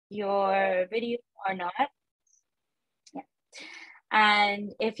your video or not. Yeah.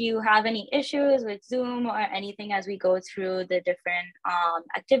 And if you have any issues with Zoom or anything as we go through the different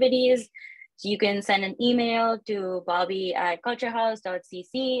activities, you can send an email to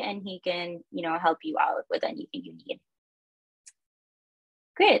bobby@culturehouse.cc and he can, help you out with anything you need.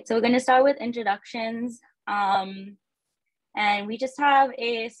 Great, so we're gonna start with introductions. And we just have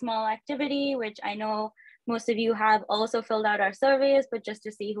a small activity, which I know most of you have also filled out our surveys, but just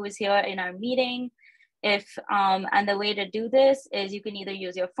to see who is here in our meeting. And the way to do this is you can either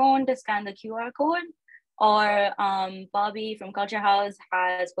use your phone to scan the QR code, or Bobby from CultureHouse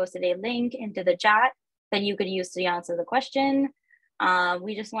has posted a link into the chat that you could use to answer the question.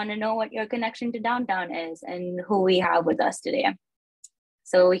 We just want to know what your connection to downtown is and who we have with us today.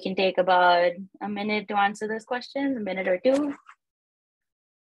 So we can take about a minute to answer those questions, a minute or two.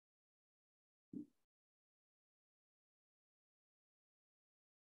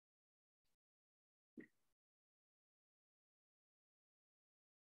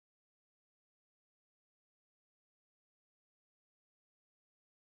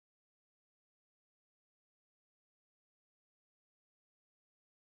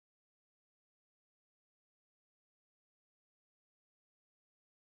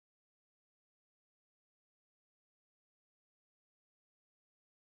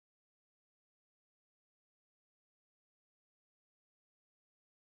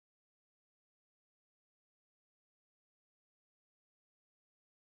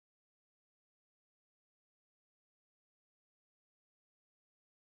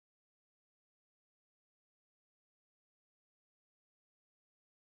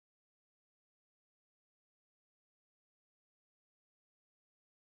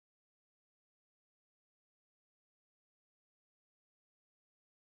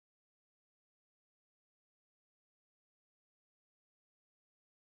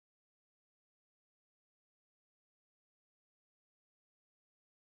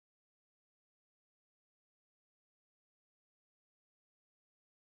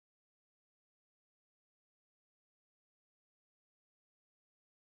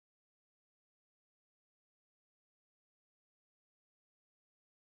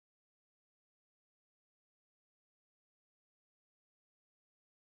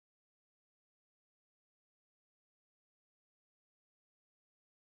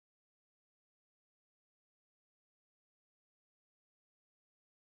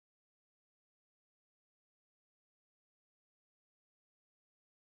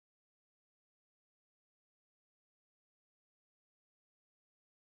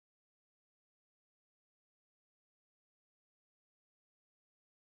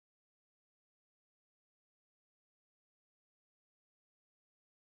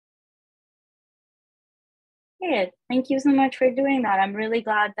 Good. Thank you so much for doing that. I'm really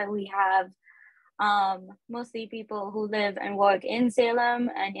glad that we have mostly people who live and work in Salem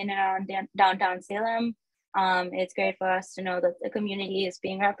and in and around downtown Salem. It's great for us to know that the community is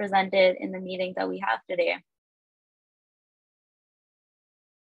being represented in the meeting that we have today.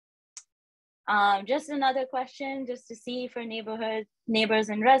 Just another question, just to see for neighbors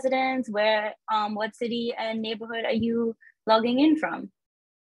and residents, what city and neighborhood are you logging in from?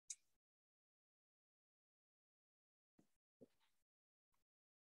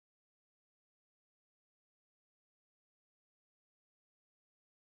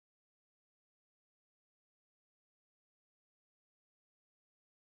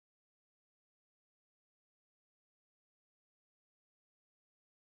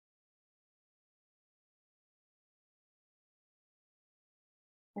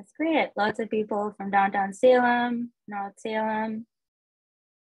 That's great. Lots of people from downtown Salem, North Salem.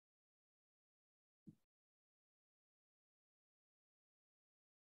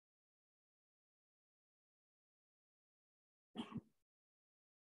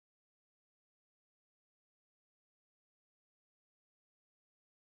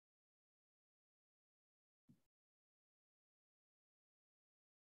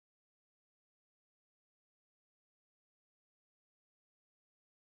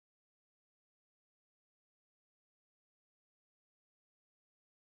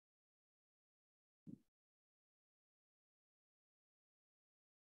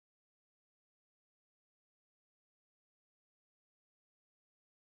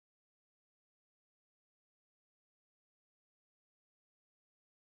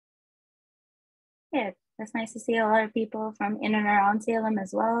 Yeah, that's nice to see a lot of people from in and around Salem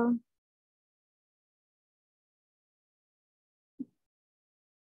as well.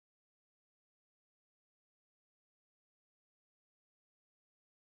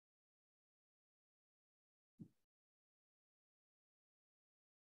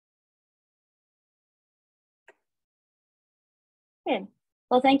 Good.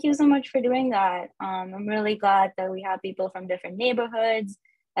 Well, thank you so much for doing that. I'm really glad that we have people from different neighborhoods,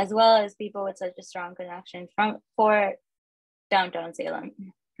 as well as people with such a strong connection for downtown Salem.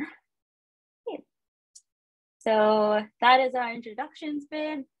 Okay. So that is our introductions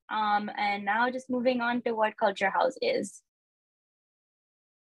bit. And now just moving on to what CultureHouse is.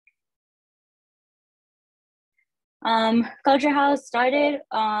 CultureHouse started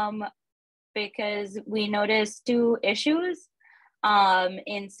because we noticed two issues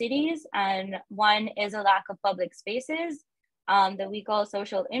in cities, and one is a lack of public spaces that we call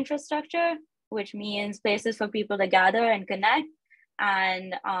social infrastructure, which means places for people to gather and connect.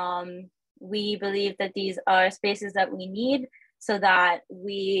 And we believe that these are spaces that we need so that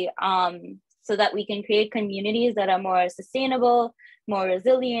we can create communities that are more sustainable, more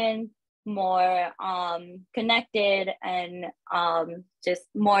resilient, more connected, and just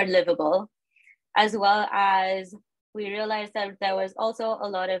more livable, as well as we realized that there was also a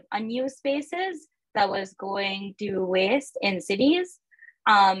lot of unused spaces that was going to waste in cities.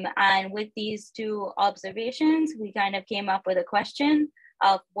 And with these two observations, we kind of came up with a question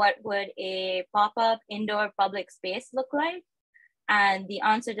of what would a pop-up indoor public space look like? And the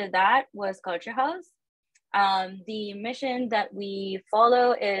answer to that was CultureHouse. The mission that we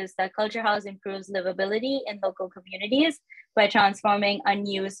follow is that CultureHouse improves livability in local communities by transforming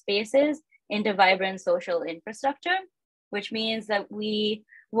unused spaces into vibrant social infrastructure, which means that we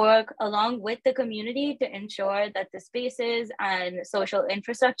work along with the community to ensure that the spaces and social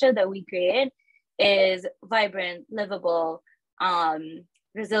infrastructure that we create is vibrant, livable,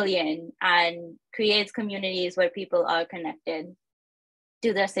 resilient, and creates communities where people are connected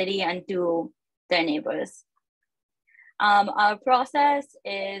to their city and to their neighbors. Our process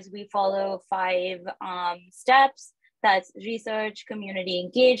is we follow 5 steps. That's research, community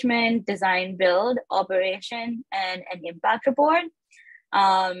engagement, design, build, operation, and an impact report.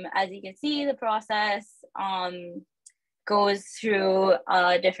 As you can see, the process goes through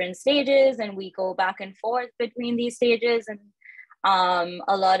different stages, and we go back and forth between these stages. And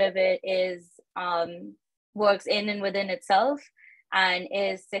a lot of it is works in and within itself and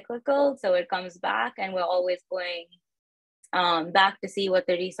is cyclical. So it comes back, and we're always going back to see what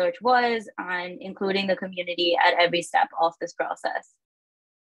the research was and including the community at every step of this process.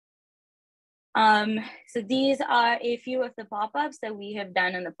 So these are a few of the pop-ups that we have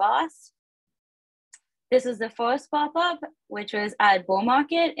done in the past. This is the first pop-up, which was at Bow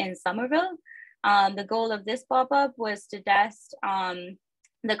Market in Somerville. The goal of this pop-up was to test the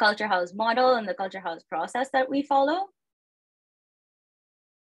CultureHouse model and the CultureHouse process that we follow.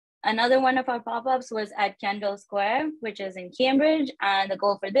 Another one of our pop-ups was at Kendall Square, which is in Cambridge. And the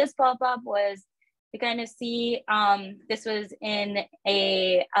goal for this pop-up was to kind of see, this was in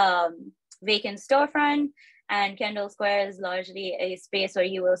a vacant storefront, and Kendall Square is largely a space where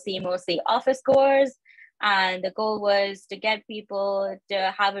you will see mostly office goers. And the goal was to get people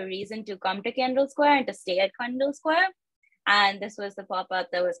to have a reason to come to Kendall Square and to stay at Kendall Square. And this was the pop-up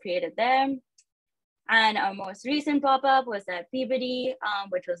that was created there. And our most recent pop-up was at Peabody,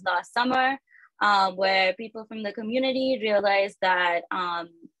 which was last summer, where people from the community realized that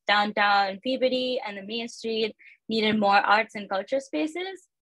downtown Peabody and the Main Street needed more arts and culture spaces.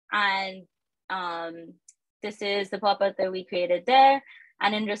 And this is the pop-up that we created there.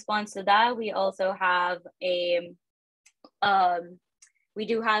 And in response to that, we also have we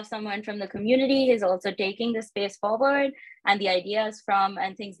do have someone from the community who's also taking the space forward and the ideas from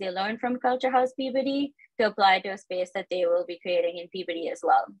and things they learned from CultureHouse Peabody to apply to a space that they will be creating in Peabody as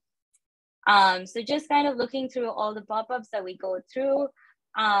well. So just kind of looking through all the pop-ups that we go through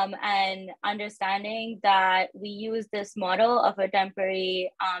and understanding that we use this model of a temporary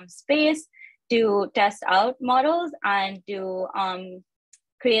space to test out models and to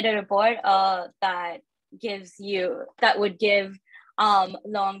create a report that would give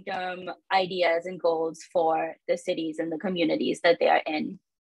long-term ideas and goals for the cities and the communities that they are in.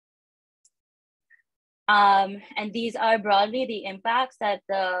 And these are broadly the impacts that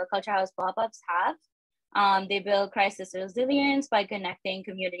the CultureHouse pop-ups have. They build crisis resilience by connecting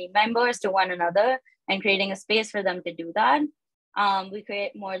community members to one another and creating a space for them to do that. We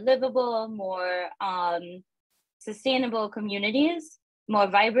create more livable, more sustainable communities, more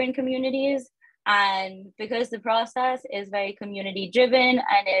vibrant communities. And because the process is very community driven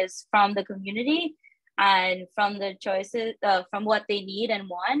and is from the community and from the choices, from what they need and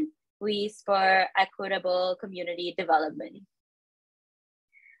want, we spur equitable community development.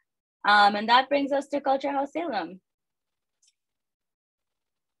 And that brings us to CultureHouse Salem.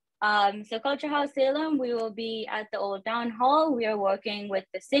 So CultureHouse Salem, we will be at the Old Town Hall. We are working with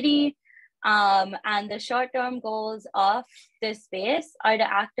the city And the short-term goals of this space are to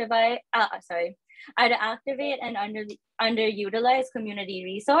activate an underutilized community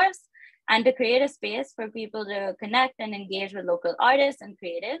resource and to create a space for people to connect and engage with local artists and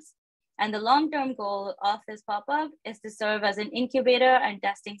creatives. And the long-term goal of this pop-up is to serve as an incubator and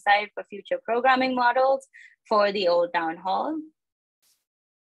testing site for future programming models for the Old Town Hall.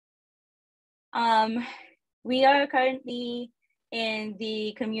 We are currently in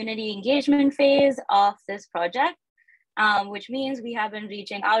the community engagement phase of this project, which means we have been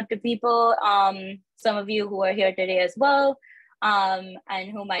reaching out to people, some of you who are here today as well, and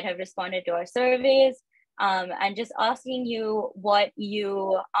who might have responded to our surveys, and just asking you what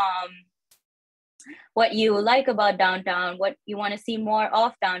you like about downtown, what you want to see more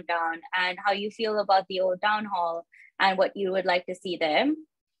of downtown, and how you feel about the Old Town Hall and what you would like to see there.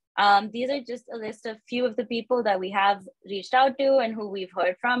 These are just a list of few of the people that we have reached out to and who we've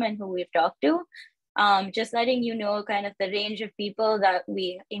heard from and who we've talked to. Just letting you know kind of the range of people that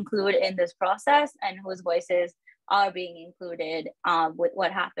we include in this process and whose voices are being included with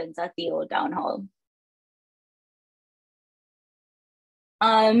what happens at the Old Town Hall.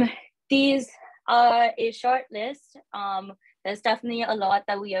 These are a short list. There's definitely a lot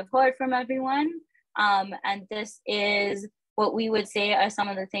that we have heard from everyone. And this is what we would say are some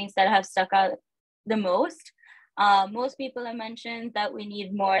of the things that have stuck out the most. Most people have mentioned that we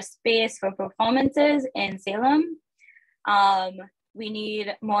need more space for performances in Salem. We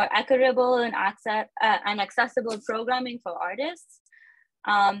need more equitable and accessible programming for artists.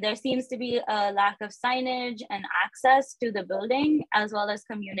 There seems to be a lack of signage and access to the building, as well as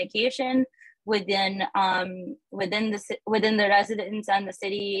communication within the residents and the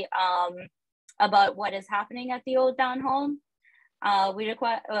city about what is happening at the Old Town Hall. We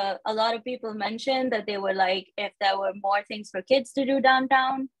require a lot of people mentioned that they were like if there were more things for kids to do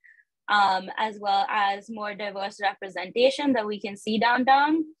downtown, as well as more diverse representation that we can see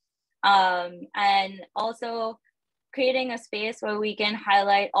downtown, and also creating a space where we can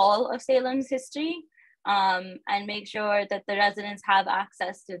highlight all of Salem's history and make sure that the residents have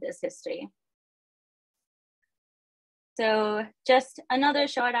access to this history. So just another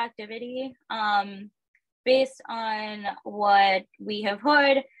short activity. Based on what we have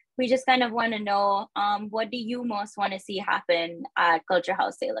heard, we just kind of want to know, what do you most want to see happen at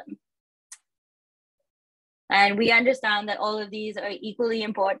CultureHouse Salem? And we understand that all of these are equally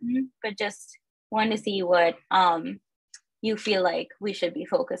important, but just want to see what you feel like we should be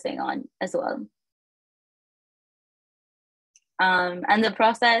focusing on as well. And the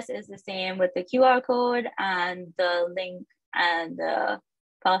process is the same with the QR code and the link and the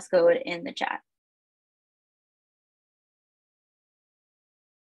passcode in the chat.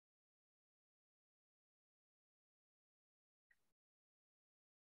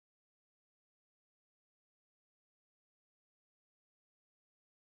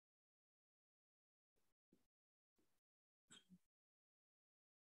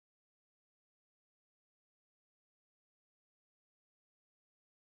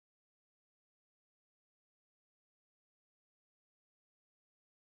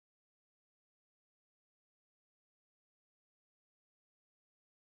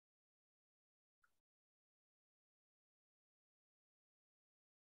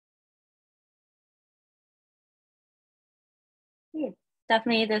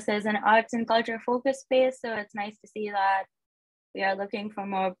 Definitely, this is an arts and culture focused space, so it's nice to see that we are looking for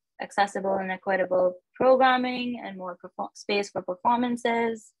more accessible and equitable programming and more space for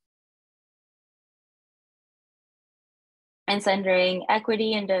performances, and centering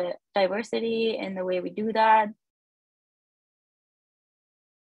equity and diversity in the way we do that.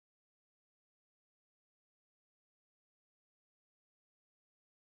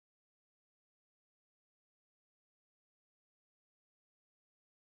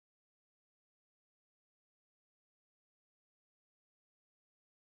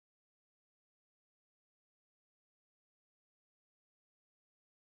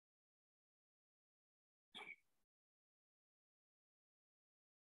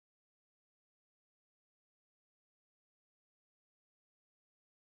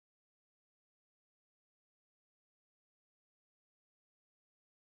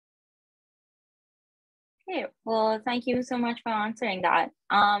 Okay, well, thank you so much for answering that.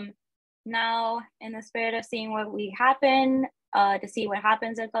 Now, in the spirit of seeing what we happen, to see what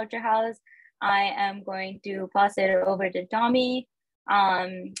happens at CultureHouse, I am going to pass it over to Tommy,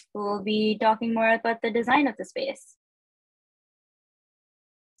 who will be talking more about the design of the space.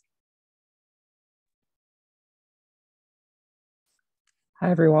 Hi,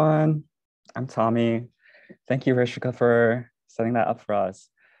 everyone. I'm Tommy. Thank you, Rishika, for setting that up for us.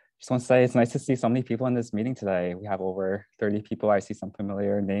 just want to say it's nice to see so many people in this meeting today. We have over 30 people. I see some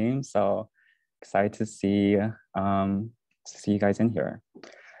familiar names, so excited to see you guys in here.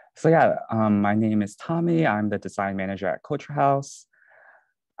 So yeah, my name is Tommy. I'm the design manager at CultureHouse.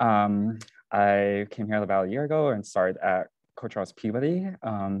 I came here about a year ago and started at CultureHouse Peabody,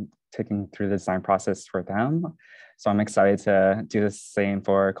 taking through the design process for them. So I'm excited to do the same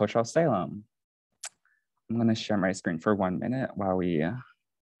for CultureHouse Salem. I'm gonna share my screen for 1 minute while we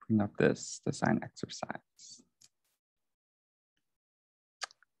bring up this design exercise.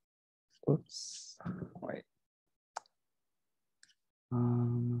 Oops, wait.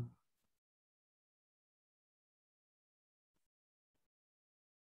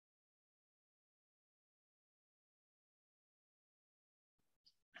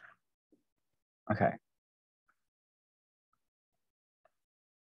 Okay.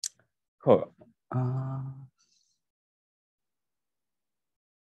 Cool.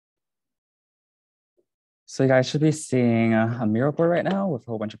 So you guys should be seeing a mural board right now with a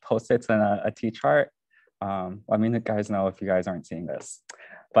whole bunch of Post-its and a T-chart. Let me guys know if you guys aren't seeing this.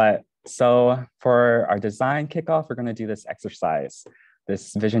 But so for our design kickoff, we're gonna do this exercise,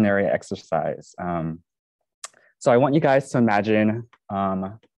 this visionary exercise. So I want you guys to imagine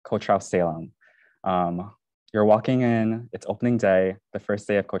CultureHouse Salem. You're walking in, it's opening day, the first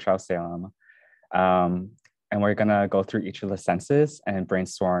day of CultureHouse Salem. And we're gonna go through each of the senses and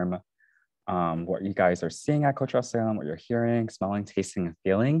brainstorm what you guys are seeing at CultureHouse Salem, what you're hearing, smelling, tasting, and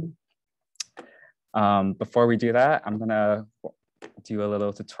feeling. Before we do that, I'm gonna do a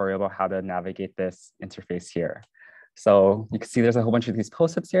little tutorial about how to navigate this interface here. So you can see there's a whole bunch of these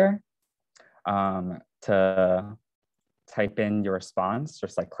post-its here. To type in your response,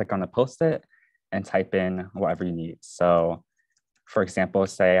 just like click on the post-it and type in whatever you need. So for example,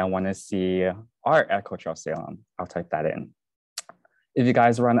 say I wanna see art at CultureHouse Salem, I'll type that in. If you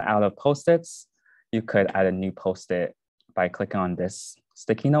guys run out of Post-its, you could add a new Post-it by clicking on this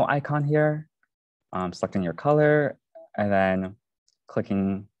sticky note icon here, selecting your color, and then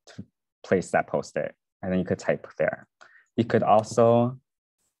clicking to place that Post-it, and then you could type there. You could also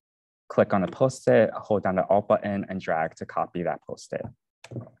click on the Post-it, hold down the Alt button, and drag to copy that Post-it.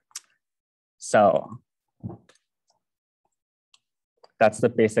 So that's the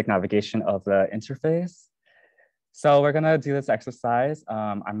basic navigation of the interface. So we're gonna do this exercise.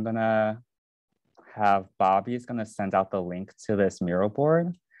 I'm gonna have Bobby's gonna send out the link to this mural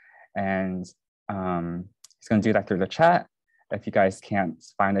board, and he's gonna do that through the chat. If you guys can't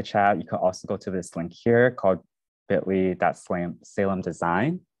find the chat, you could also go to this link here called bit.ly/Salem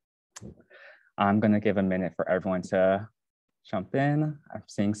Design. I'm gonna give a minute for everyone to jump in. I'm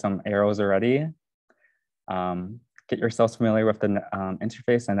seeing some arrows already. Get yourselves familiar with the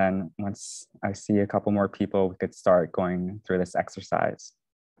interface, and then once I see a couple more people, we could start going through this exercise.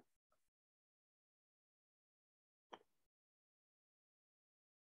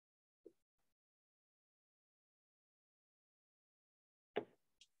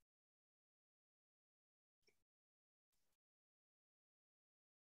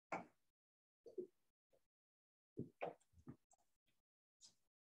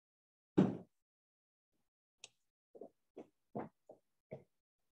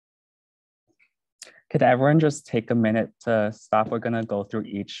 Could everyone just take a minute to stop? We're gonna go through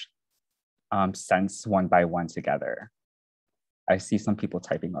each sense one by one together. I see some people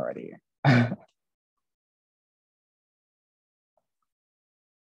typing already.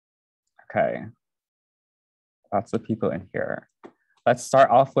 Okay, lots of people in here. Let's start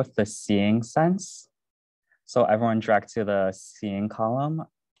off with the seeing sense. So everyone drag to the seeing column.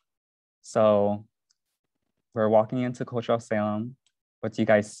 So we're walking into CultureHouse Salem. What do you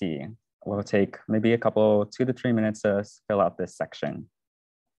guys see? We'll take maybe a couple, 2 to 3 minutes to fill out this section.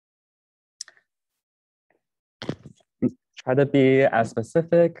 Try to be as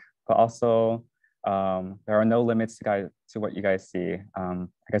specific, but also there are no limits to what you guys see. I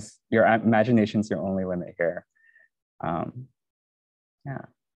guess your imagination's your only limit here. Yeah.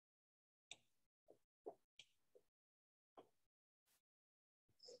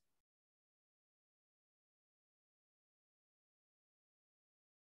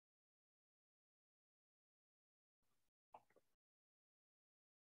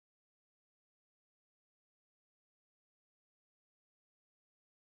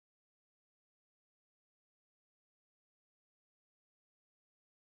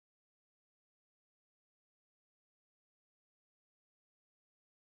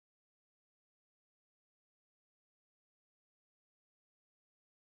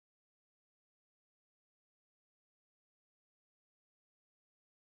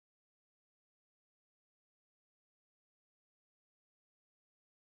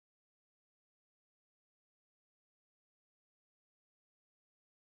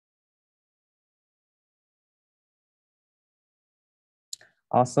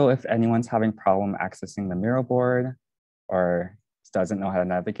 Also, if anyone's having problem accessing the mural board or doesn't know how to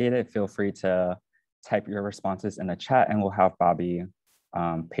navigate it, feel free to type your responses in the chat and we'll have Bobby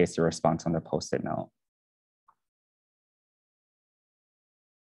paste your response on the Post-it note.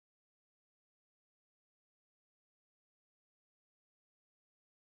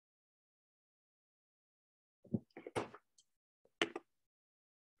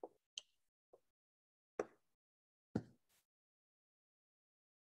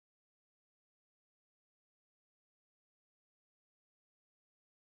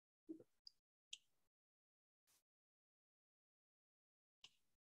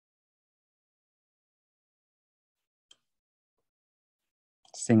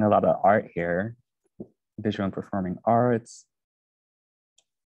 Seeing a lot of art here, visual and performing arts,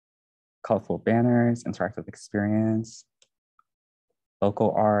 colorful banners, interactive experience,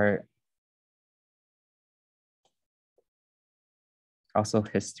 local art, also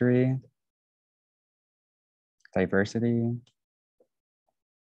history, diversity.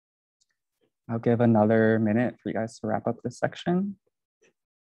 I'll give another minute for you guys to wrap up this section.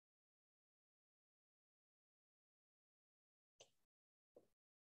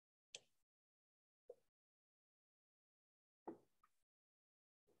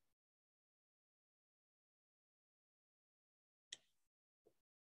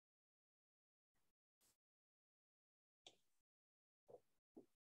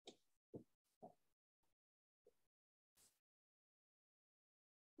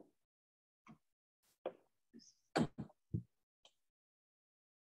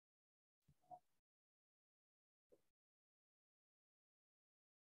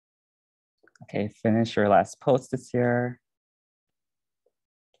 Okay, finish your last post this year.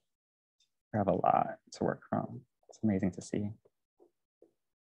 We have a lot to work from. It's amazing to see.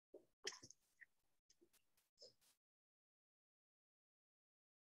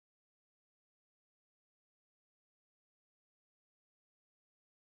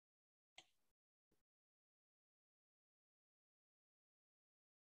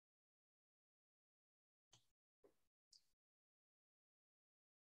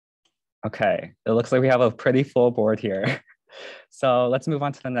 Okay, it looks like we have a pretty full board here. So let's move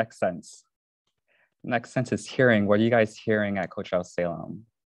on to the next sense. Next sense is hearing. What are you guys hearing at CultureHouse Salem?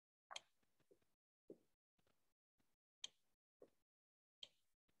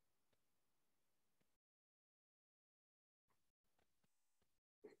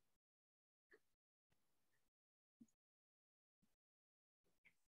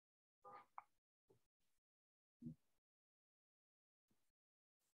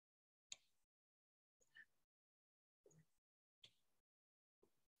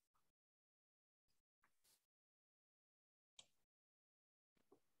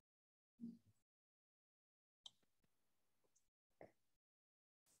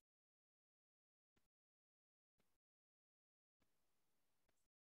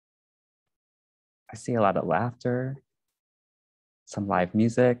 I see a lot of laughter, some live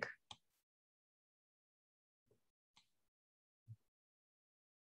music.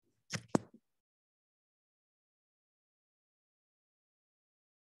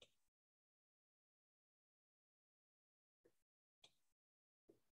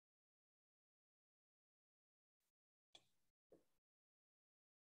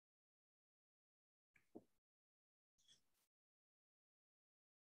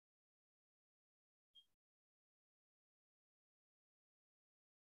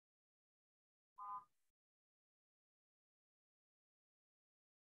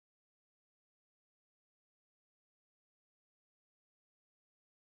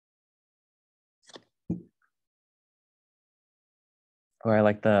 Or I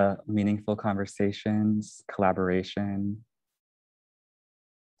like the meaningful conversations, collaboration,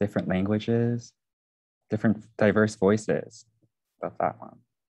 different languages, different diverse voices. About that one.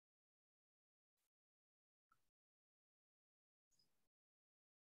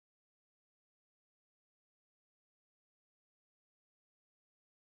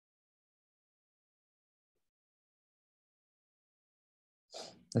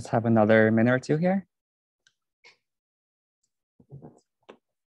 Let's have another minute or two here.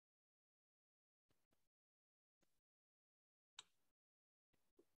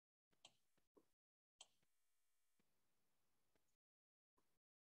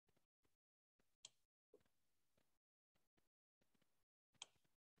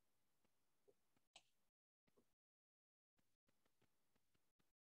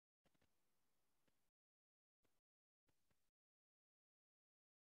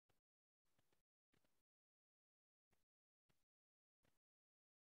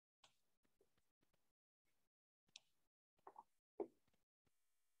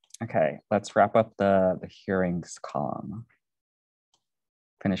 Okay, let's wrap up the hearings column.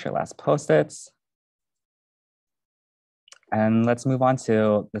 Finish your last post-its. And let's move on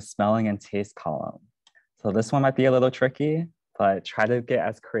to the smelling and taste column. So this one might be a little tricky, but try to get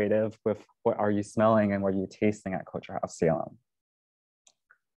as creative with what are you smelling and what are you tasting at CultureHouse Salem.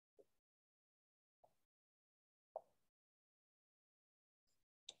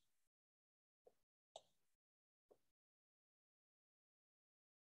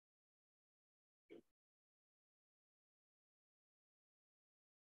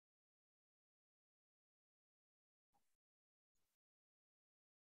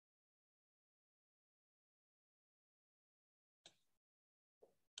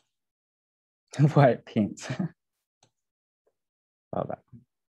 What paint? Love that.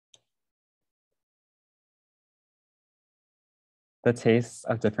 The tastes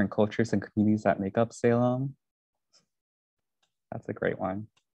of different cultures and communities that make up Salem. That's a great one.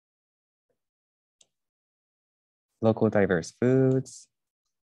 Local diverse foods.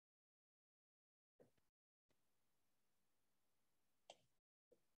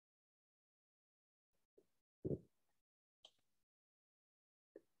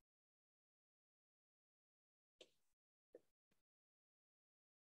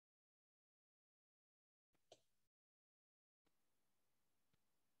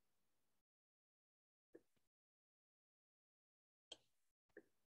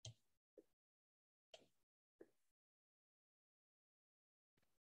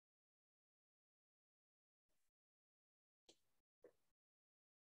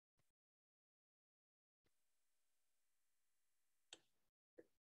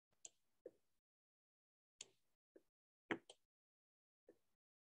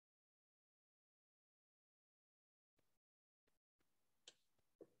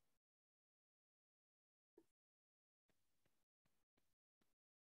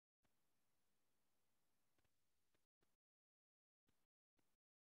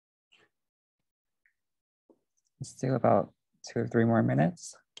 Let's do about 2 or 3 more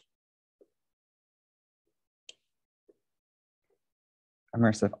minutes.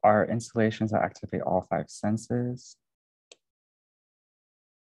 Immersive art installations that activate all 5 senses.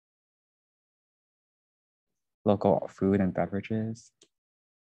 Local food and beverages.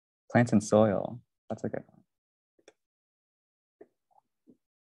 Plants and soil, that's a good one.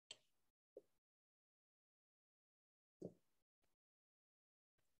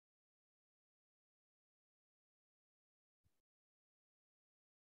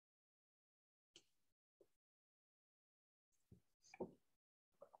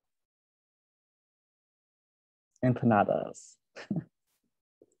 Empanadas.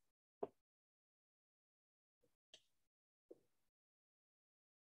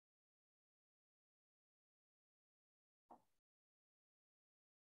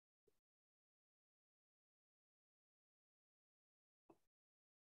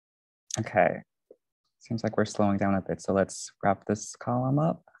 Okay, seems like we're slowing down a bit, so let's wrap this column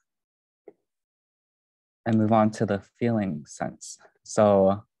up and move on to the feeling sense.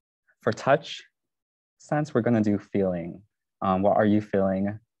 So for touch sense, we're gonna do feeling. What are you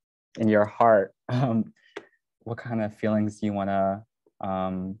feeling in your heart? What kind of feelings do you wanna,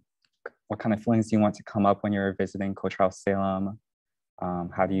 what kind of feelings do you want to come up when you're visiting CultureHouse Salem?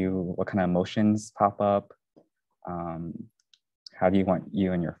 What kind of emotions pop up? How do you want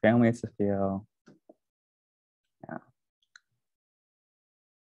you and your family to feel? Yeah.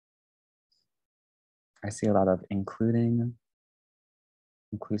 I see a lot of including,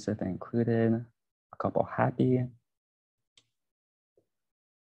 inclusive and included, a couple happy.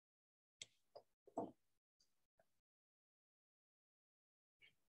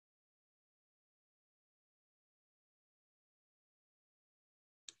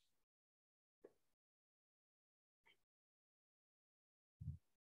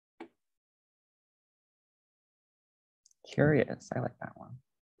 Curious, I like that one.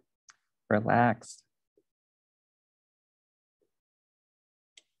 Relaxed.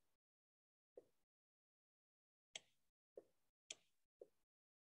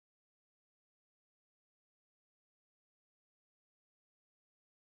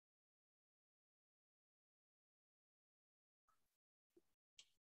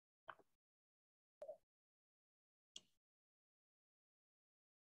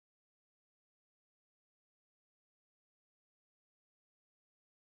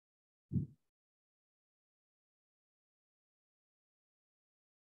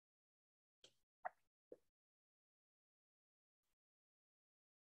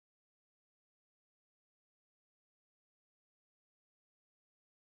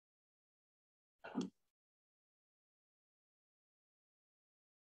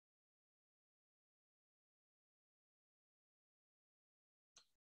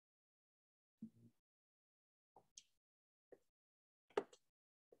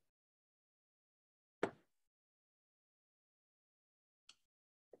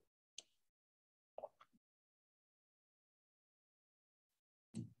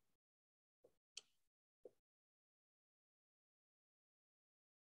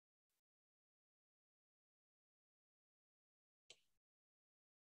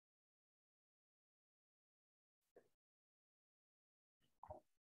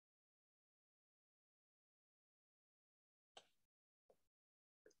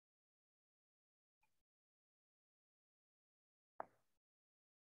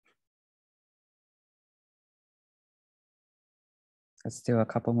 Let's do a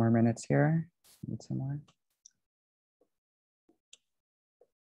couple more minutes here. Need some more.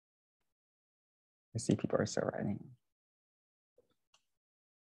 I see people are still writing.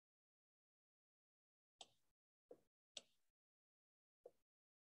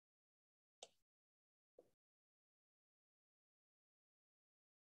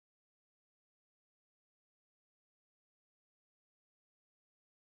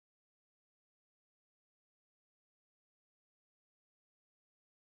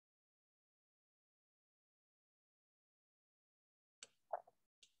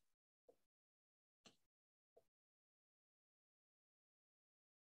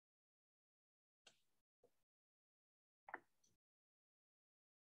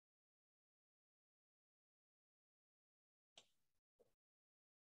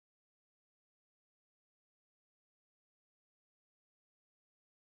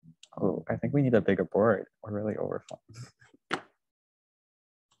 Oh, I think we need a bigger board. We're really overflowing.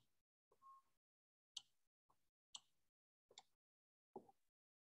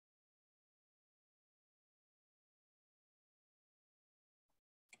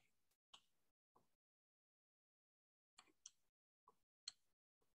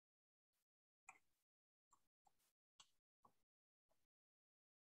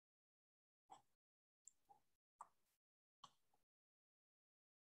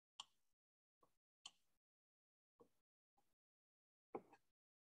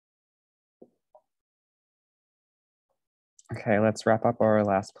 Okay, let's wrap up our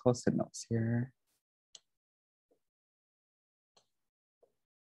last post-it notes here.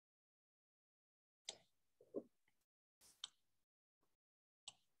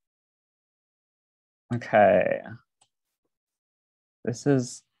 Okay. This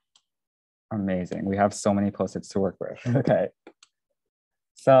is amazing. We have so many post-its to work with. Okay.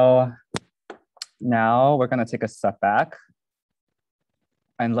 So now we're gonna take a step back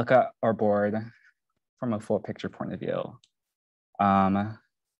and look at our board from a full picture point of view.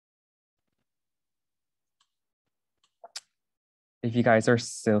 If you guys are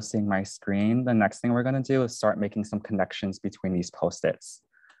still seeing my screen, the next thing we're gonna do is start making some connections between these post-its.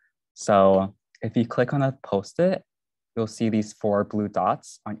 So if you click on a post-it, you'll see these 4 blue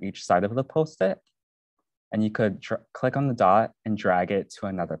dots on each side of the post-it. And you could click on the dot and drag it to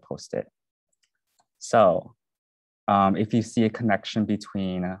another post-it. So if you see a connection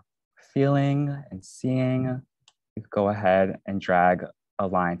between feeling and seeing, you go ahead and drag a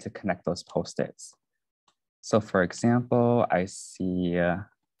line to connect those post-its. So for example, I see,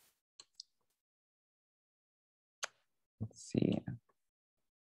 let's see.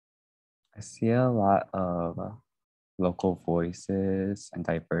 I see a lot of local voices and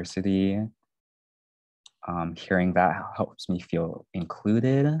diversity. Hearing that helps me feel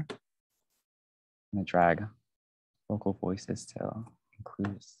included. I'm gonna drag local voices to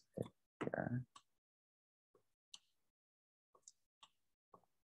include it here.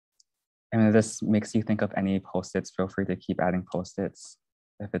 And if this makes you think of any post-its, feel free to keep adding post-its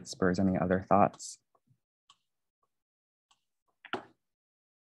if it spurs any other thoughts.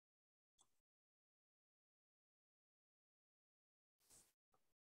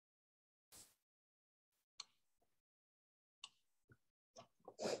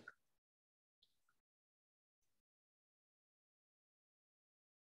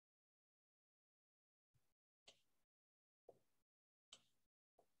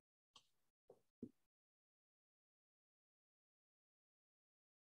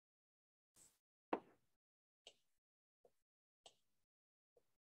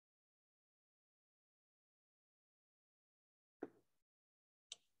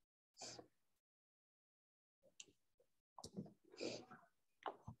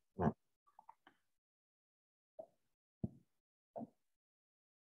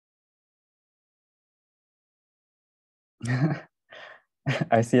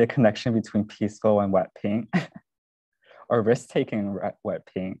 I see a connection between peaceful and wet paint, or risk-taking and wet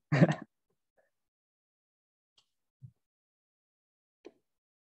paint.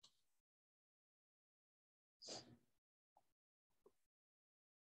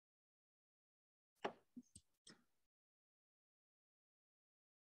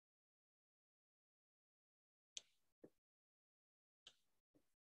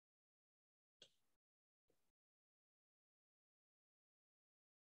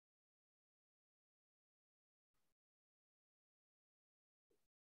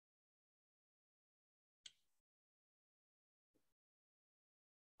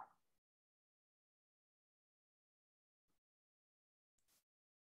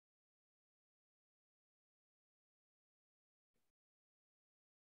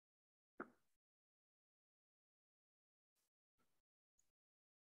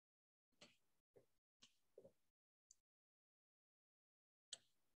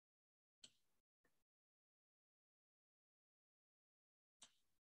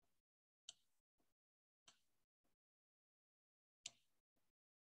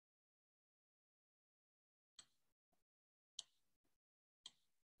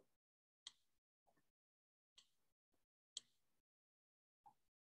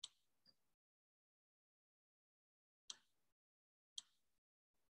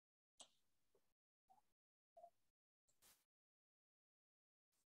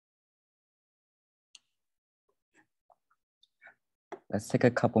 Let's take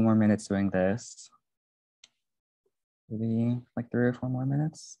a couple more minutes doing this. Maybe like 3 or 4 more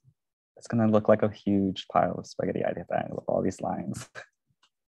minutes. It's gonna look like a huge pile of spaghetti at the end with all these lines.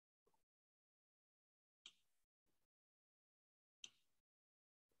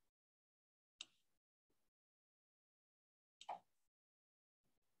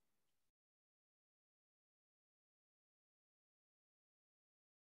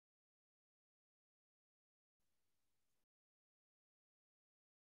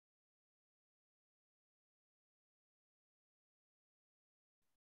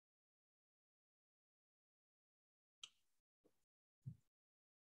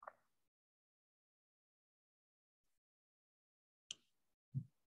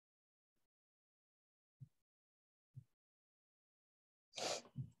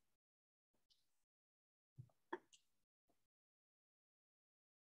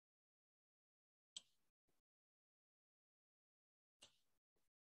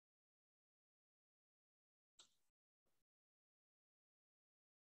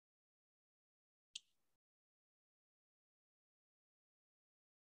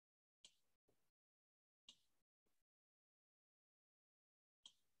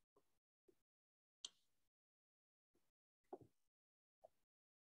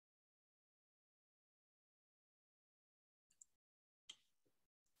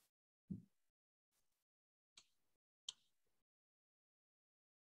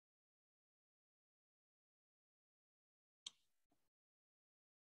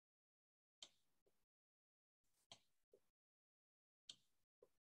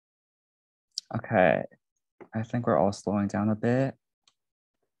 Okay, I think we're all slowing down a bit.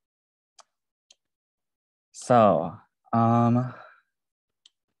 So,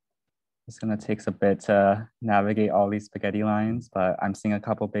 it's gonna take a bit to navigate all these spaghetti lines, but I'm seeing a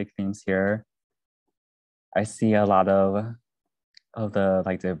couple big themes here. I see a lot of the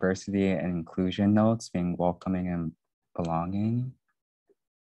like diversity and inclusion notes being welcoming and belonging.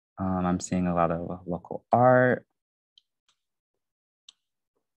 I'm seeing a lot of local art,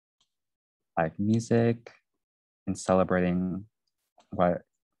 live music, and celebrating what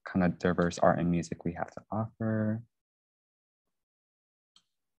kind of diverse art and music we have to offer.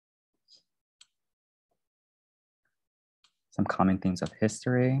 Some common themes of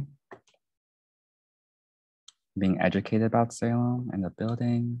history, being educated about Salem and the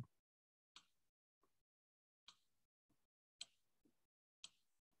building.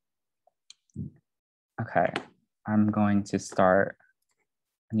 Okay, I'm going to start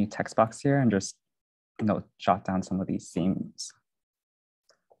a new text box here and just jot down some of these themes.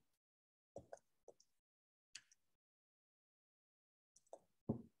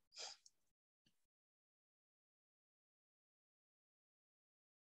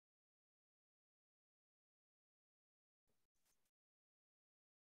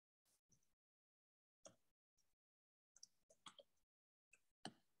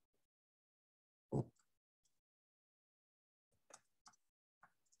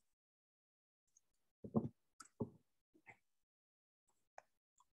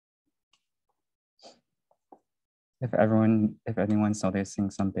 If anyone's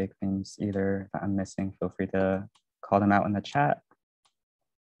noticing some big themes either that I'm missing, feel free to call them out in the chat,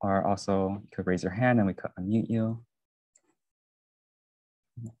 or also you could raise your hand and we could unmute you.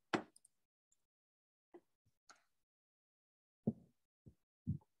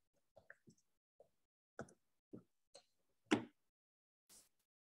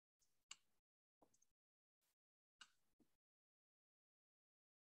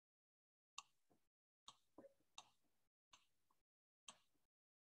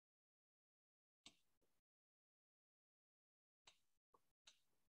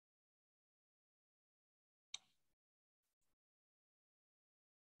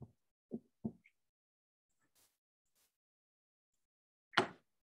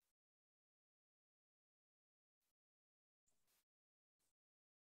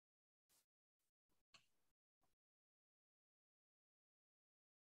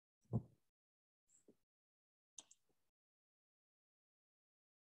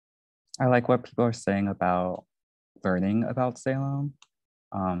 I like what people are saying about learning about Salem,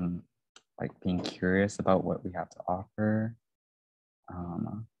 like being curious about what we have to offer,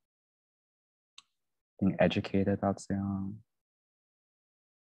 being educated about Salem,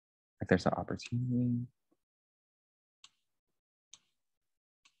 like there's an opportunity.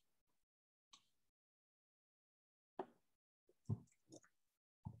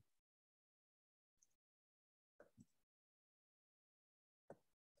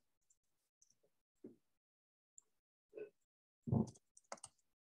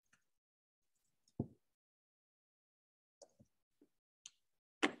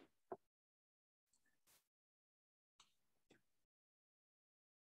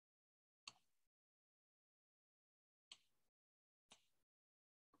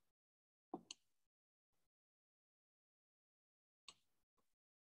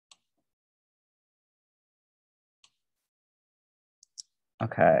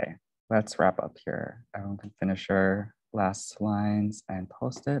 Okay, let's wrap up here. Everyone can finish your last lines and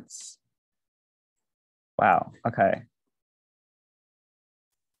post-its. Wow, okay.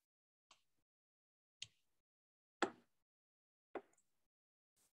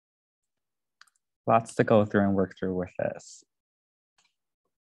 Lots to go through and work through with this.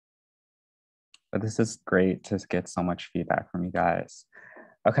 But this is great to get so much feedback from you guys.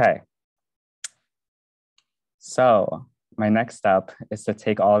 Okay. So my next step is to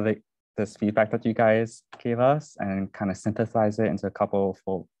take all of this feedback that you guys gave us and kind of synthesize it into a couple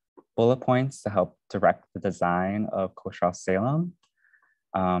full bullet points to help direct the design of CultureHouse Salem.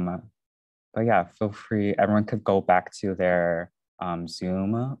 But yeah, feel free, everyone could go back to their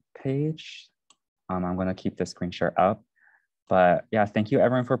Zoom page. I'm gonna keep the screen share up. But yeah, thank you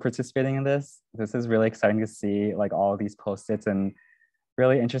everyone for participating in this. This is really exciting to see like all these post-its and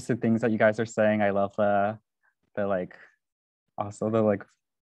really interesting things that you guys are saying. I love the like, also the like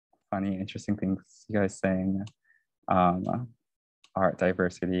funny, interesting things you guys saying. Art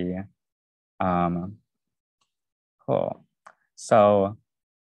diversity. Cool. So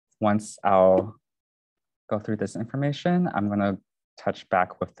once I'll go through this information, I'm gonna touch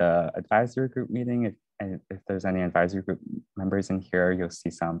back with the advisory group meeting. If there's any advisory group members in here, you'll see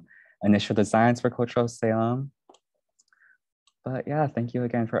some initial designs for CultureHouse Salem. But yeah, thank you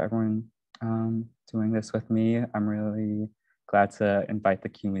again for everyone doing this with me. I'm really glad to invite the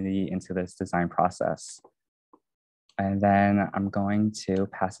community into this design process. And then I'm going to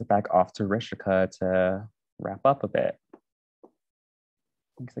pass it back off to Rishika to wrap up a bit.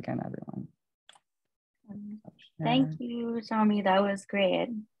 Thanks again, everyone. Thank you, Tommy. That was great.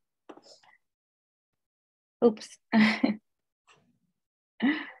 Oops.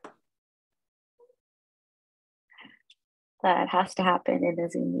 That has to happen in a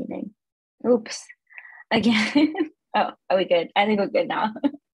Zoom meeting. Oops. Again. Oh, are we good? I think we're good now.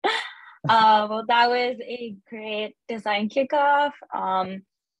 Well, that was a great design kickoff.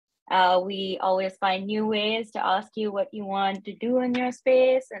 We always find new ways to ask you what you want to do in your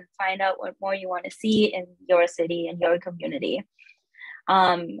space and find out what more you want to see in your city and your community.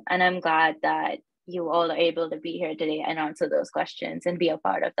 And I'm glad that you all are able to be here today and answer those questions and be a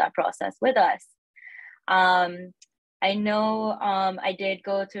part of that process with us. I know I did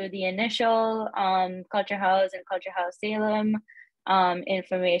go through the initial CultureHouse and CultureHouse Salem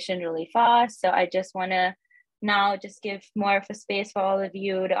information really fast. So I just want to now just give more of a space for all of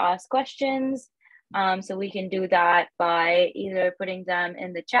you to ask questions. So we can do that by either putting them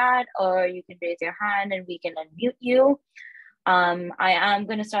in the chat or you can raise your hand and we can unmute you. I am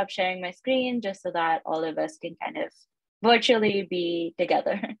going to stop sharing my screen just so that all of us can kind of virtually be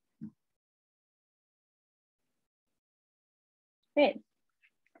together. Great.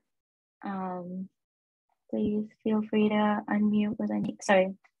 Please feel free to unmute with any,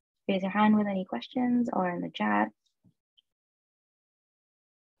 sorry, raise your hand with any questions or in the chat.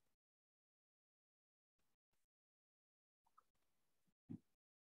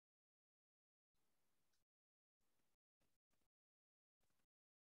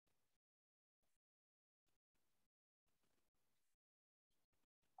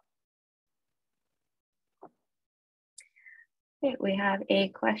 Okay, we have a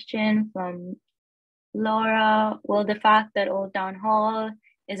question from Laura. Will the fact that Old Town Hall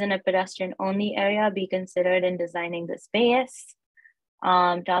is in a pedestrian-only area be considered in designing the space?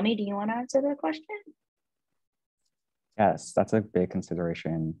 Tommy, do you want to answer that question? Yes, that's a big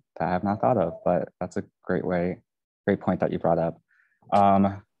consideration that I have not thought of, but that's a great point that you brought up.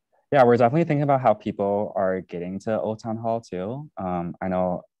 Yeah, we're definitely thinking about how people are getting to Old Town Hall too. I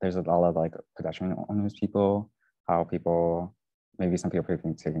know there's a lot of like pedestrian owners people, how people, maybe some people are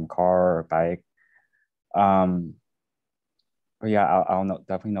taking car or bike. But yeah, I'll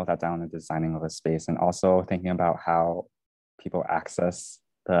definitely note that down in the designing of a space and also thinking about how people access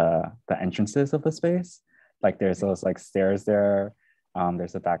the entrances of the space. Like there's those like stairs there.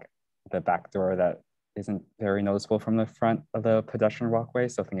 There's the back door that isn't very noticeable from the front of the pedestrian walkway.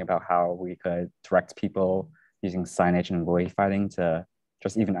 So thinking about how we could direct people using signage and wayfinding to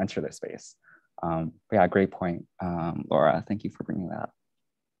just even enter the space. But yeah, great point, Laura. Thank you for bringing that up.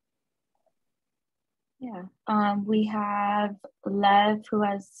 Yeah, we have Lev who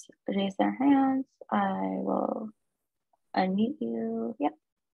has raised their hands. I will unmute you. Yep.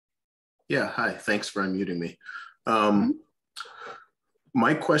 Yeah, hi, thanks for unmuting me.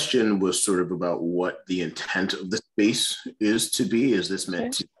 My question was sort of about what the intent of the space is to be. Is this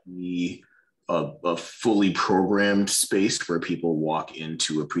meant to be a fully programmed space where people walk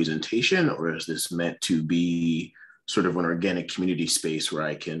into a presentation, or is this meant to be sort of an organic community space where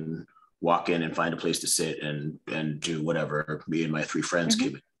I can walk in and find a place to sit and do whatever me and my three friends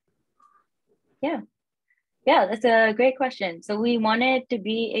came in? Yeah, that's a great question. So we wanted to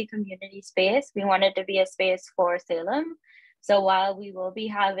be a community space. We wanted to be a space for Salem. So while we will be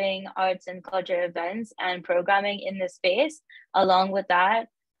having arts and culture events and programming in the space, along with that,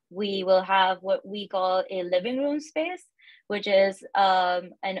 we will have what we call a living room space, which is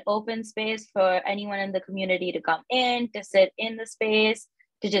an open space for anyone in the community to come in, to sit in the space,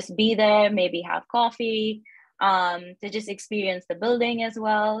 to just be there, maybe have coffee, to just experience the building as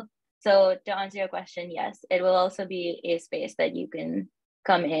well. So to answer your question, yes, it will also be a space that you can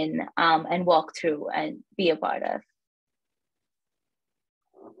come in and walk through and be a part of.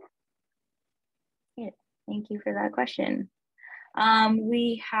 Yeah, thank you for that question.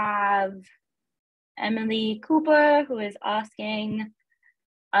 We have Emily Cooper, who is asking,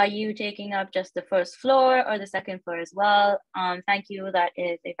 are you taking up just the first floor or the second floor as well? Thank you, that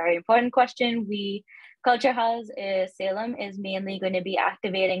is a very important question. CultureHouse Salem is mainly going to be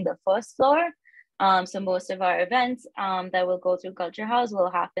activating the first floor. So most of our events that will go through CultureHouse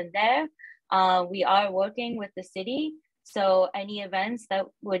will happen there. We are working with the city. So any events that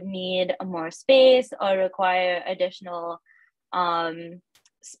would need more space or require additional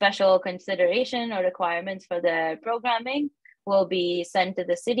special consideration or requirements for the programming will be sent to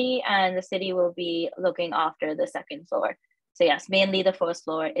the city, and the city will be looking after the second floor. So yes, mainly the first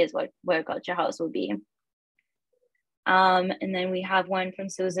floor is where CultureHouse will be. And then we have one from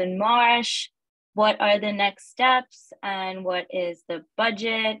Susan Marsh. What are the next steps and what is the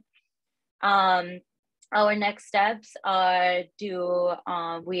budget? Our next steps are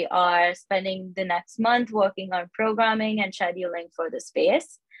we are spending the next month working on programming and scheduling for the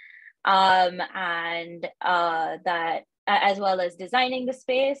space, and that as well as designing the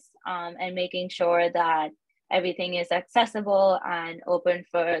space and making sure that everything is accessible and open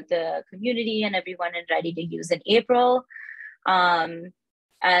for the community and everyone and ready to use in April.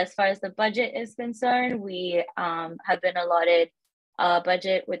 As far as the budget is concerned, we have been allotted a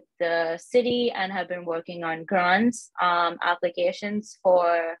budget with the city and have been working on grants applications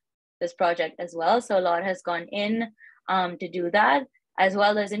for this project as well. So a lot has gone in to do that, as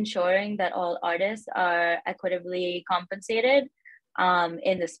well as ensuring that all artists are equitably compensated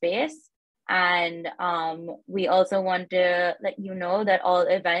in the space. And we also want to let you know that all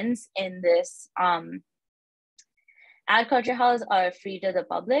events in this at CultureHouse are free to the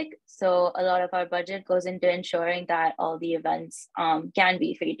public. So a lot of our budget goes into ensuring that all the events can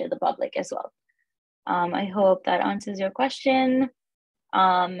be free to the public as well. I hope that answers your question.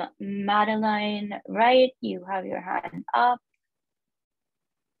 Madeline Wright, you have your hand up.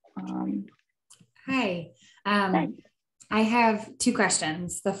 Hi. I have two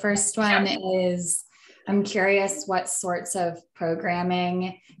questions. The first one is, I'm curious what sorts of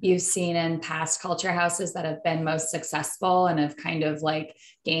programming you've seen in past culture houses that have been most successful and have kind of like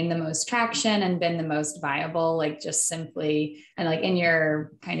gained the most traction and been the most viable, like just simply, and like in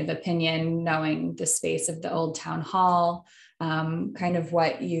your kind of opinion, knowing the space of the old town hall, kind of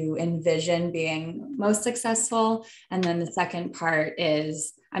what you envision being most successful. And then the second part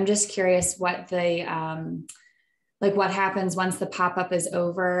is, I'm just curious what the, like what happens once the pop-up is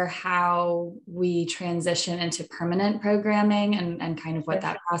over, how we transition into permanent programming and kind of what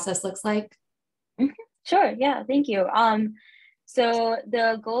that process looks like. Sure, yeah, thank you. So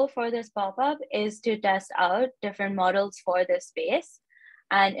the goal for this pop-up is to test out different models for this space.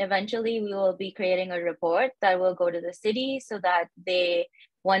 And eventually we will be creating a report that will go to the city so that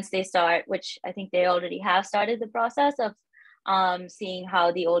once they start, which I think they already have started the process of seeing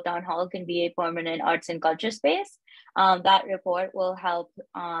how the Old Town Hall can be a permanent arts and culture space. That report will help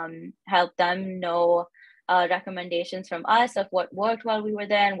them know recommendations from us of what worked while we were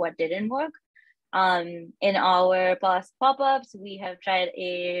there and what didn't work. In our past pop-ups, we have tried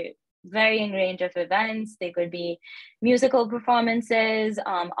a varying range of events. They could be musical performances,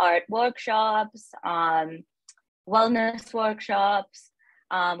 art workshops, wellness workshops.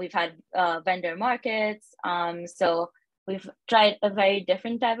 We've had vendor markets. So we've tried a very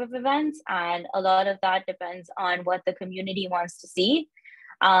different type of events, and a lot of that depends on what the community wants to see.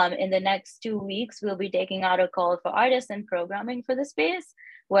 In the next 2 weeks, we'll be taking out a call for artists and programming for the space,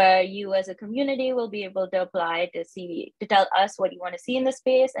 where you as a community will be able to apply to tell us what you want to see in the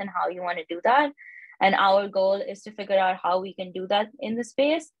space and how you want to do that. And our goal is to figure out how we can do that in the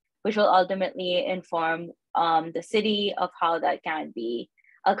space, which will ultimately inform the city of how that can be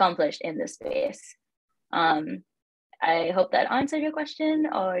accomplished in the space. I hope that answered your question,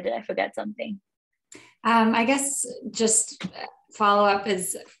 or did I forget something? I guess just follow up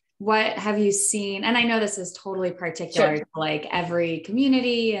is, what have you seen? And I know this is totally particular to like every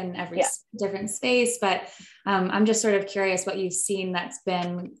community and every different space, but I'm just sort of curious what you've seen that's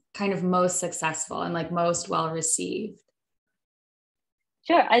been kind of most successful and like most well received.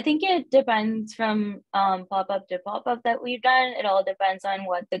 Sure. I think it depends from pop-up to pop-up that we've done. It all depends on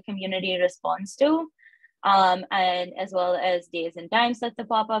what the community responds to, and as well as days and times that the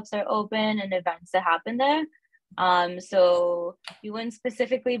pop-ups are open and events that happen there. So you wouldn't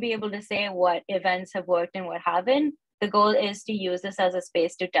specifically be able to say what events have worked and what haven't. The goal is to use this as a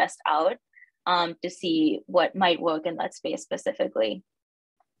space to test out, to see what might work in that space specifically.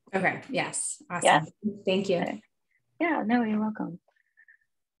 Okay. Yes. Awesome. Yeah. Thank you. Okay. Yeah, no, you're welcome.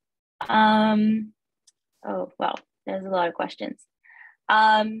 Oh, well, there's a lot of questions.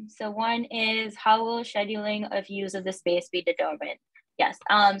 So one is, how will scheduling of use of the space be determined? Yes,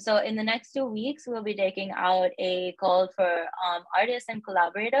 so in the next 2 weeks, we'll be taking out a call for artists and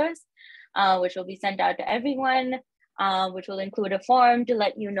collaborators, which will be sent out to everyone, which will include a form to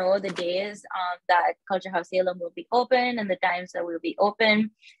let you know the days that CultureHouse Salem will be open and the times that we'll be open,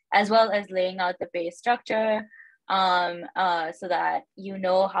 as well as laying out the pay structure, so that you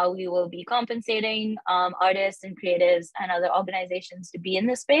know how we will be compensating artists and creatives and other organizations to be in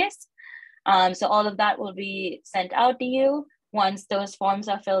the space. So all of that will be sent out to you. Once those forms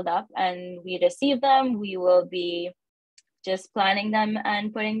are filled up and we receive them, we will be just planning them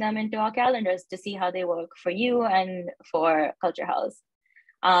and putting them into our calendars to see how they work for you and for CultureHouse.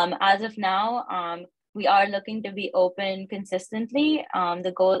 As of now, we are looking to be open consistently.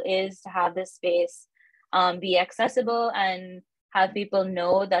 The goal is to have this space be accessible and have people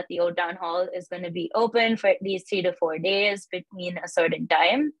know that the Old Town Hall is going to be open for at least 3 to 4 days between a certain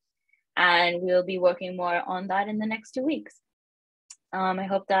time. And we'll be working more on that in the next 2 weeks. I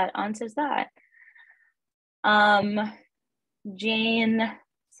hope that answers that. Jane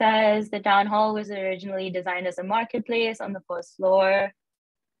says the town hall was originally designed as a marketplace on the first floor.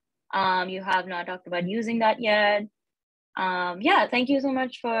 You have not talked about using that yet. Yeah, thank you so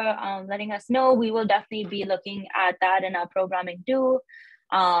much for letting us know. We will definitely be looking at that in our programming too.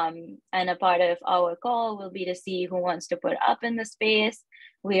 And a part of our call will be to see who wants to put up in the space.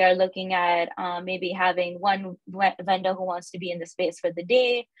 We are looking at maybe having one vendor who wants to be in the space for the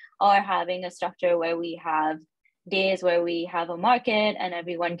day, or having a structure where we have days where we have a market and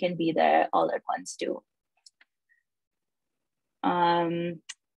everyone can be there all at once too.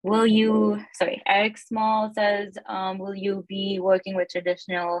 Eric Small says, will you be working with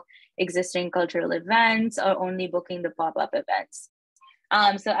traditional existing cultural events or only booking the pop-up events?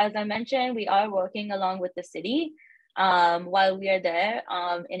 So as I mentioned, we are working along with the city. While we are there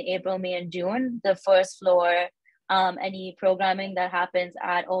in April, May, and June, the first floor, any programming that happens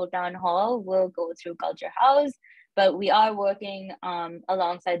at Old Town Hall will go through CultureHouse, but we are working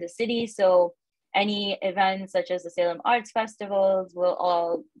alongside the city. So any events such as the Salem Arts Festivals will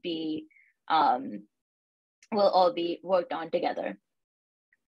all be worked on together.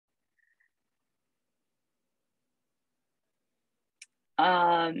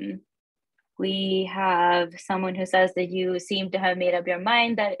 We have someone who says that you seem to have made up your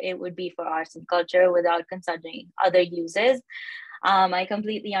mind that it would be for arts and culture without considering other uses. I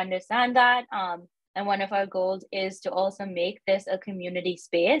completely understand that. And one of our goals is to also make this a community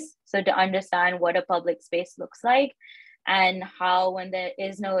space. So to understand what a public space looks like and how, when there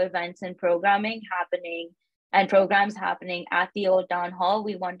is no events and programming happening and programs happening at the Old Town Hall,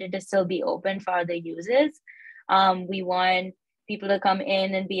 we wanted to still be open for other uses. We want people to come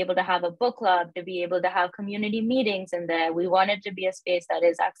in and be able to have a book club, to be able to have community meetings in there. We want it to be a space that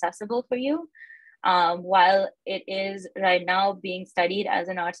is accessible for you. While it is right now being studied as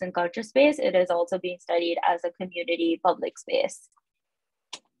an arts and culture space, it is also being studied as a community public space.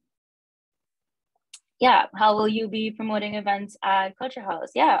 Yeah, how will you be promoting events at CultureHouse?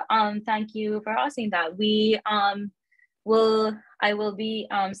 Yeah, thank you for asking that. I will be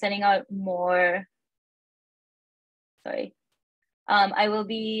sending out more, I will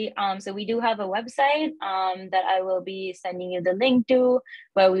be, so we do have a website that I will be sending you the link to,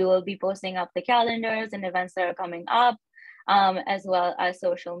 where we will be posting up the calendars and events that are coming up, as well as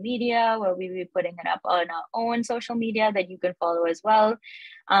social media, where we will be putting it up on our own social media that you can follow as well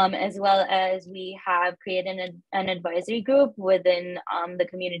as we have created an advisory group within the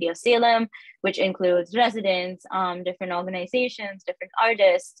community of Salem, which includes residents, different organizations, different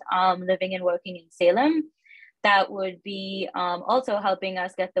artists living and working in Salem. That would be also helping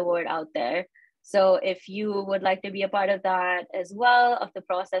us get the word out there. So if you would like to be a part of that as well, of the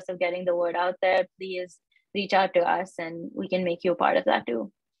process of getting the word out there, please reach out to us and we can make you a part of that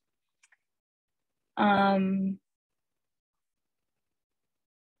too.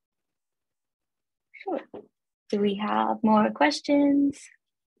 Sure. Do we have more questions?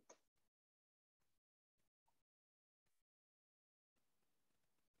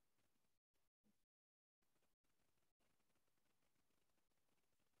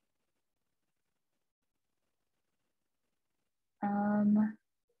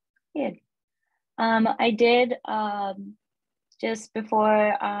 Good. I did, just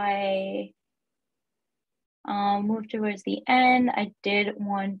before I move towards the end, I did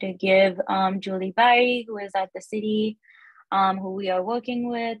want to give Julie Barry, who is at the city, who we are working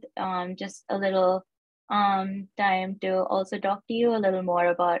with, just a little time to also talk to you a little more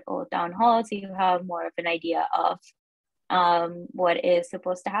about Old Town Hall, so you have more of an idea of what is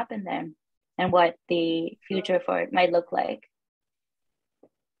supposed to happen there and what the future for it might look like.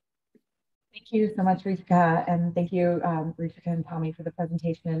 Thank you so much, Rishika, and thank you, Rishika and Tommy, for the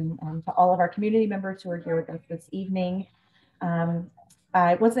presentation, and to all of our community members who are here with us this evening.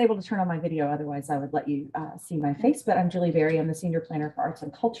 I wasn't able to turn on my video, otherwise I would let you see my face, but I'm Julie Berry. I'm the Senior Planner for Arts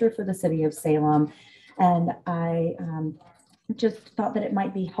and Culture for the City of Salem, and I just thought that it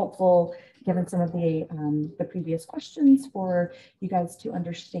might be helpful, given some of the previous questions, for you guys to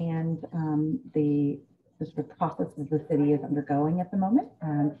understand the sort of process that the city is undergoing at the moment.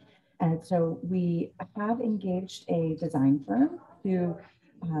 And so we have engaged a design firm to,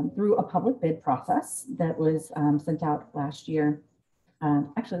 through a public bid process that was sent out last year.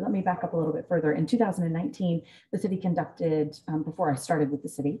 Actually, let me back up a little bit further. In 2019, the city conducted, before I started with the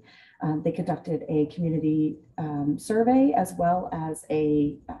city, they conducted a community survey as well as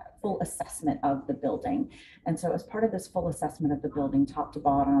a full assessment of the building. And so as part of this full assessment of the building, top to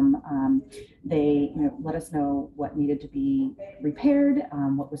bottom, they let us know what needed to be repaired,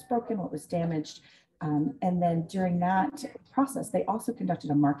 what was broken, what was damaged. And then during that process, they also conducted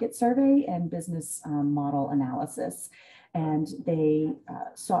a market survey and business model analysis. And they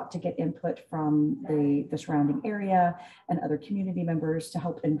sought to get input from the surrounding area and other community members to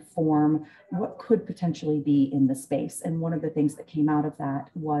help inform what could potentially be in the space. And one of the things that came out of that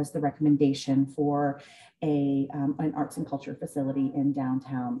was the recommendation for an arts and culture facility in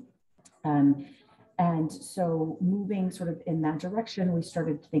downtown. And so moving sort of in that direction, we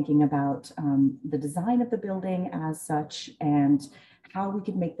started thinking about the design of the building as such, and how we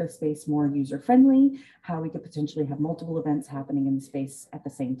could make the space more user-friendly, how we could potentially have multiple events happening in the space at the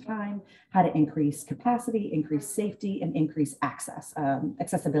same time, how to increase capacity, increase safety, and increase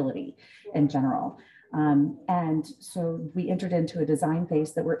accessibility in general. And so we entered into a design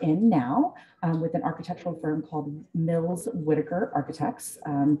phase that we're in now with an architectural firm called Mills Whitaker Architects.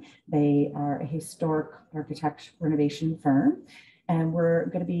 They are a historic architect renovation firm. And we're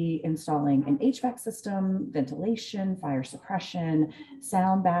going to be installing an HVAC system, ventilation, fire suppression,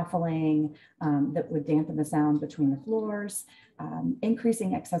 sound baffling that would dampen the sound between the floors,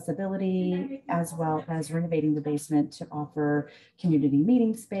 increasing accessibility, as well as renovating the basement to offer community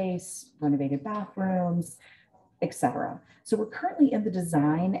meeting space, renovated bathrooms, etc. So we're currently in the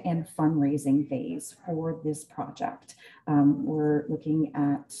design and fundraising phase for this project. We're looking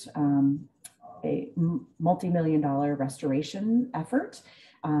at a multi-million-dollar restoration effort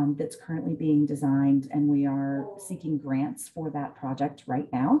that's currently being designed, and we are seeking grants for that project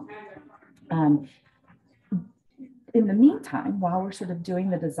right now. In the meantime, while we're sort of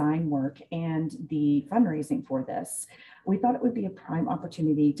doing the design work and the fundraising for this, we thought it would be a prime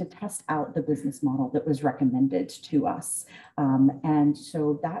opportunity to test out the business model that was recommended to us. And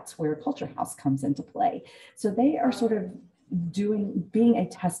so that's where CultureHouse comes into play. So they are sort of being a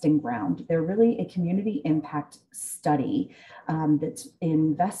testing ground. They're really a community impact study that's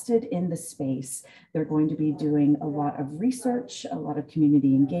invested in the space. They're going to be doing a lot of research, a lot of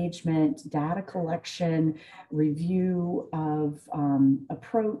community engagement, data collection, review of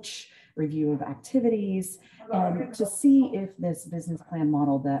approach, review of activities, and to see if this business plan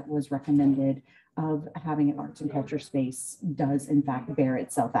model that was recommended of having an arts and culture space does in fact bear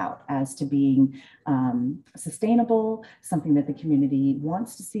itself out as to being sustainable, something that the community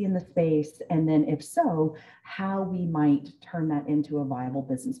wants to see in the space, and then if so, how we might turn that into a viable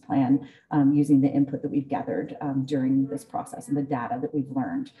business plan using the input that we've gathered during this process and the data that we've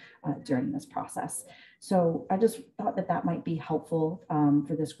learned during this process. So I just thought that that might be helpful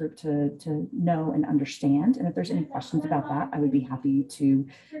for this group to know and understand. And if there's any questions about that, I would be happy to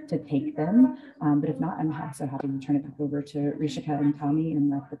take them. But if not, I'm also happy to turn it back over to Rishika and Tommy and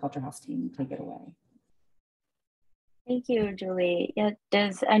let the CultureHouse team take it away. Thank you, Julie. Yeah,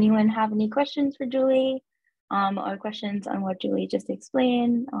 does anyone have any questions for Julie or questions on what Julie just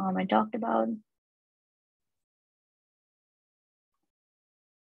explained and talked about?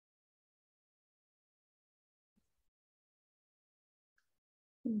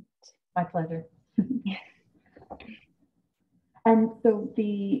 My pleasure. And so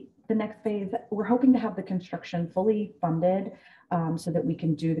the next phase, we're hoping to have the construction fully funded so that we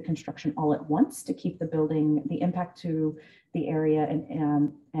can do the construction all at once to keep the building, the impact to the area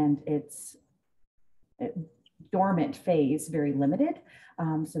and its dormant phase very limited,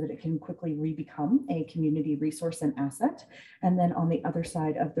 so that it can quickly become a community resource and asset. And then on the other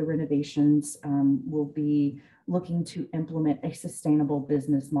side of the renovations, we'll be looking to implement a sustainable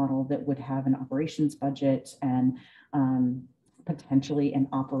business model that would have an operations budget and potentially an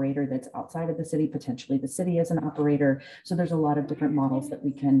operator that's outside of the city, potentially the city as an operator. So there's a lot of different models that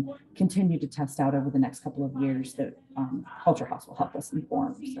we can continue to test out over the next couple of years that CultureHouse will help us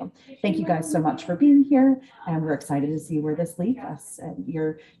inform. So thank you guys so much for being here, and we're excited to see where this leads us. And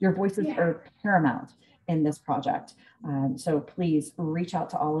your voices are paramount in this project. So please reach out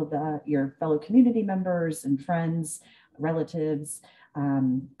to all of your fellow community members and friends, relatives,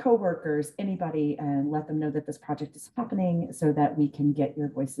 co-workers, anybody, and let them know that this project is happening so that we can get your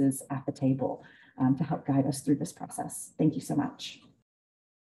voices at the table to help guide us through this process. Thank you so much.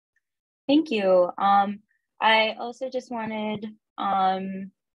 Thank you. I also just wanted,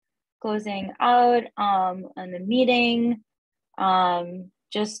 closing out on the meeting,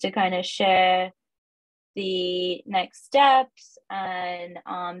 just to kind of share the next steps and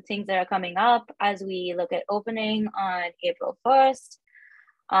things that are coming up as we look at opening on April 1st.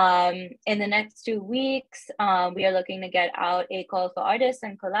 In the next 2 weeks, we are looking to get out a call for artists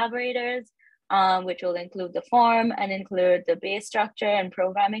and collaborators, which will include the form and include the base structure and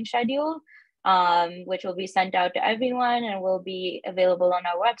programming schedule, which will be sent out to everyone and will be available on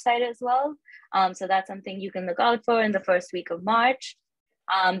our website as well. So that's something you can look out for in the first week of March.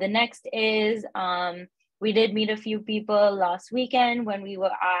 The next is, we did meet a few people last weekend when we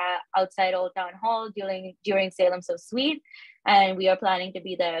were outside Old Town Hall during Salem So Sweet. And we are planning to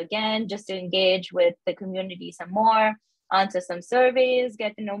be there again just to engage with the community some more, answer some surveys,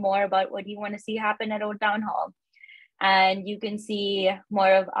 get to know more about what you want to see happen at Old Town Hall. And you can see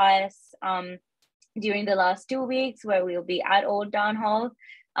more of us during the last 2 weeks where we'll be at Old Town Hall,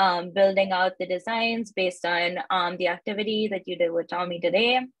 building out the designs based on the activity that you did with Tommy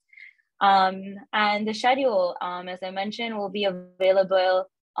today. And the schedule, as I mentioned, will be available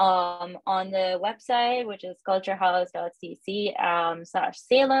on the website, which is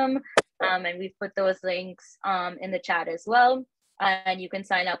culturehouse.cc/Salem. And we've put those links in the chat as well. And you can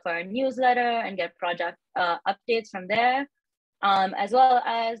sign up for our newsletter and get project updates from there. As well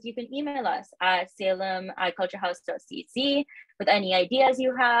as you can email us at salem@culturehouse.cc with any ideas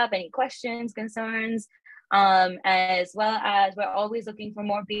you have, any questions, concerns, as well as we're always looking for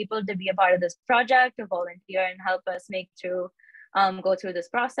more people to be a part of this project, to volunteer and help us go through this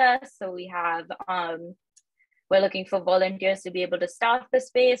process. So we have, we're looking for volunteers to be able to staff the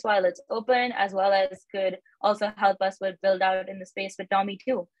space while it's open, as well as could also help us with build out in the space with Tommy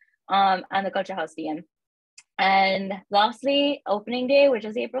too, and the CultureHouse team. And lastly, opening day, which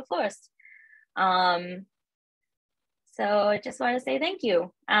is April 1st. So I just want to say thank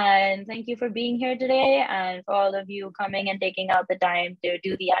you. And thank you for being here today and for all of you coming and taking out the time to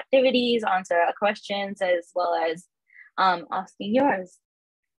do the activities, answer our questions, as well as asking yours.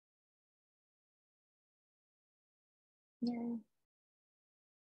 Yeah.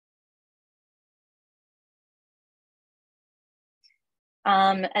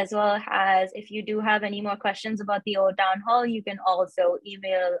 As well as if you do have any more questions about the Old Town Hall, you can also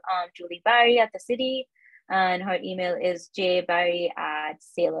email Julie Barry at the city, and her email is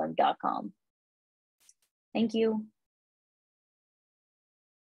jbarry@salem.com. Thank you.